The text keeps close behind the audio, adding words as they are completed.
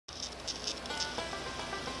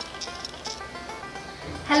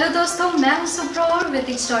Hello दोस्तों, मैं हूं सुप्रो और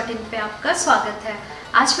Vedics.in पे आपका स्वागत है।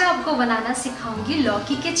 आज मैं आपको बनाना सिखाऊंगी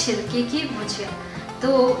लौकी के छिलके की भुजिया।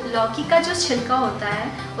 तो लौकी का जो छिलका होता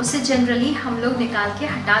है उसे जनरली हम लोग निकाल के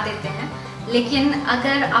हटा देते हैं, लेकिन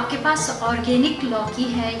अगर आपके पास ऑर्गेनिक लौकी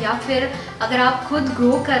है या फिर अगर आप खुद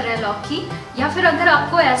ग्रो कर रहे हैं लौकी, या फिर अगर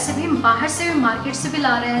आपको ऐसे भी बाहर से भी मार्केट से भी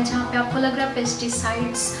ला रहे हैं जहाँ पे आपको लग रहा है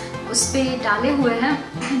पेस्टिसाइड्स उस पर डाले हुए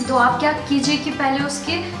हैं, तो आप क्या कीजिए कि पहले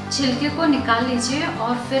उसके छिलके को निकाल लीजिए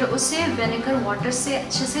और फिर उसे विनेगर वाटर से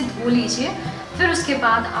अच्छे से धो लीजिए। फिर उसके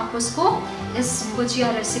बाद आप उसको इस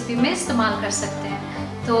भुजिया रेसिपी में इस्तेमाल कर सकते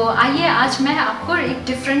हैं। तो आइए आज मैं आपको एक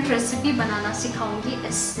डिफरेंट रेसिपी बनाना सिखाऊंगी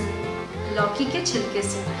इस लौकी के छिलके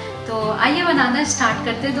से। तो आइए बनाना स्टार्ट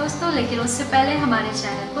करते हैं दोस्तों, लेकिन उससे पहले हमारे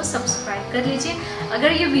चैनल को सब्सक्राइब कर लीजिए।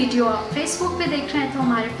 अगर ये वीडियो आप फेसबुक पे देख रहे हैं तो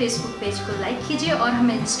हमारे फेसबुक पेज को लाइक कीजिए और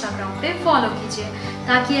हमें इंस्टाग्राम पे फॉलो कीजिए,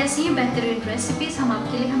 ताकि ऐसी ही बेहतरीन रेसिपीज हम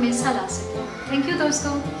आपके लिए हमेशा ला सकें। थैंक यू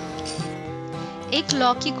दोस्तों। एक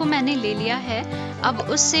लौकी को मैंने ले लिया है। अब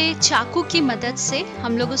उससे चाकू की मदद से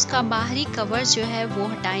हम लोग उसका बाहरी कवर जो है वो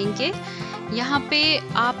हटाएंगे। यहाँ पे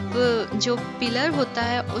आप जो पिलर होता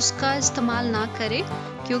है उसका इस्तेमाल ना करें,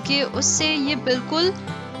 क्योंकि उससे ये बिल्कुल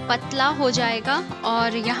पतला हो जाएगा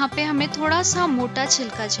और यहाँ पे हमें थोड़ा सा मोटा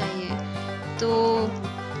छिलका चाहिए। तो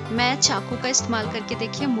मैं चाकू का इस्तेमाल करके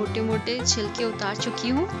देखिए मोटे मोटे छिलके उतार चुकी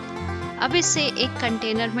हूँ। अब इसे एक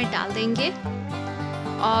कंटेनर में डाल देंगे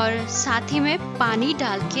और साथ ही में पानी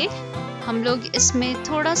डाल के हम लोग इसमें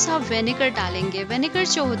थोड़ा सा विनेगर डालेंगे। विनेगर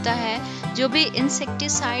जो होता है, जो भी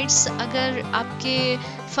इंसेक्टिसाइड्स अगर आपके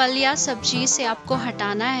फल या सब्जी से आपको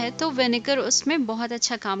हटाना है तो विनेगर उसमें बहुत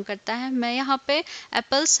अच्छा काम करता है। मैं यहाँ पे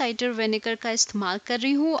एप्पल साइडर विनेगर का इस्तेमाल कर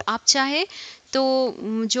रही हूँ। आप चाहे तो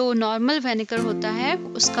जो नॉर्मल विनेगर होता है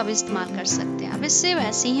उसका भी इस्तेमाल कर सकते हैं। अब इससे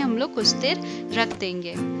वैसे ही हम लोग कुछ देर रख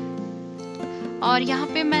देंगे। और यहाँ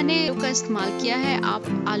पे मैंने आलू का इस्तेमाल किया है। आप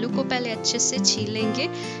आलू को पहले अच्छे से छील लेंगे,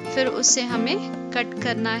 फिर उसे हमें कट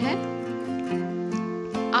करना है।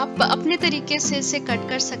 आप अपने तरीके से इसे कट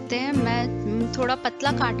कर सकते हैं। मैं थोड़ा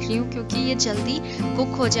पतला काट रही हूँ क्योंकि ये जल्दी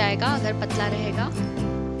कुक हो जाएगा अगर पतला रहेगा।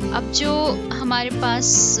 अब जो हमारे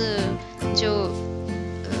पास जो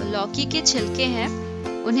लौकी के छिलके हैं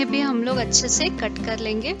उन्हें भी हम लोग अच्छे से कट कर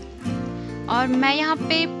लेंगे। और मैं यहाँ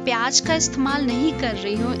पे प्याज का इस्तेमाल नहीं कर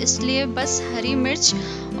रही हूँ, इसलिए बस हरी मिर्च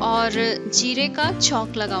और जीरे का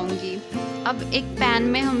छौंक लगाऊंगी। अब एक पैन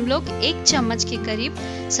में हम लोग 1 चम्मच के करीब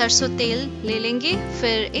सरसों तेल ले लेंगे,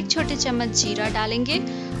 फिर 1 छोटे चम्मच जीरा डालेंगे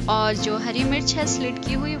और जो हरी मिर्च है स्लिट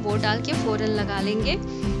की हुई वो डाल के फ़ौरन लगा लेंगे।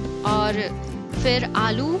 और फिर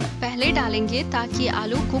आलू पहले डालेंगे ताकि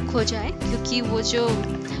आलू कुक हो जाए, क्योंकि वो जो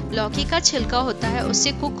लौकी का छिलका होता है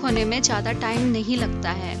उससे कुक होने में ज़्यादा टाइम नहीं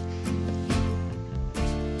लगता है।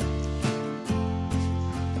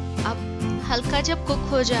 हल्का जब कुक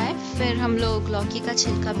हो जाए फिर हम लोग लौकी का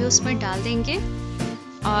छिलका भी उसमें डाल देंगे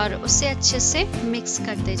और उसे अच्छे से मिक्स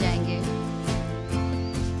करते जाएंगे।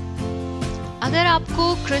 अगर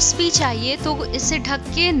आपको क्रिस्पी चाहिए तो इसे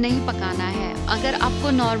ढक के नहीं पकाना है। अगर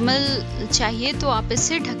आपको नॉर्मल चाहिए तो आप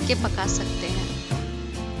इसे ढक के पका सकते हैं।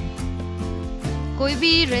 कोई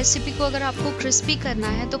भी रेसिपी को अगर आपको क्रिस्पी करना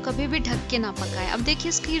है तो कभी भी ढक के ना पकाएं। अब देखिए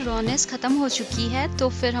इसकी रॉनेस ख़त्म हो चुकी है, तो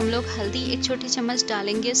फिर हम लोग हल्दी 1 छोटी चम्मच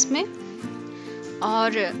डालेंगे इसमें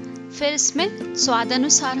और फिर इसमें स्वाद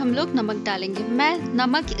अनुसार हम लोग नमक डालेंगे। मैं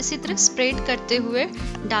नमक इसी तरह स्प्रेड करते हुए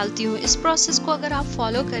डालती हूँ। इस प्रोसेस को अगर आप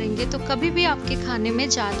फॉलो करेंगे तो कभी भी आपके खाने में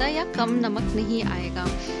ज़्यादा या कम नमक नहीं आएगा।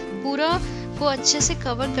 पूरा को अच्छे से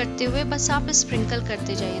कवर करते हुए बस आप स्प्रिंकल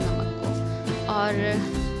करते जाइए नमक को। और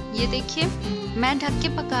ये देखिए मैं ढक के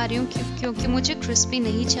पका रही हूँ क्योंकि मुझे क्रिस्पी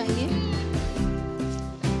नहीं चाहिए।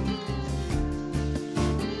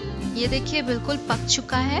 ये देखिए बिल्कुल पक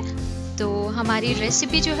चुका है। तो हमारी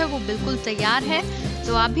रेसिपी जो है वो बिल्कुल तैयार है।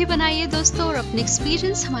 तो आप भी बनाइए दोस्तों और अपने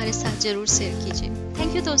एक्सपीरियंस हमारे साथ ज़रूर शेयर कीजिए।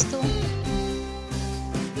 थैंक यू दोस्तों।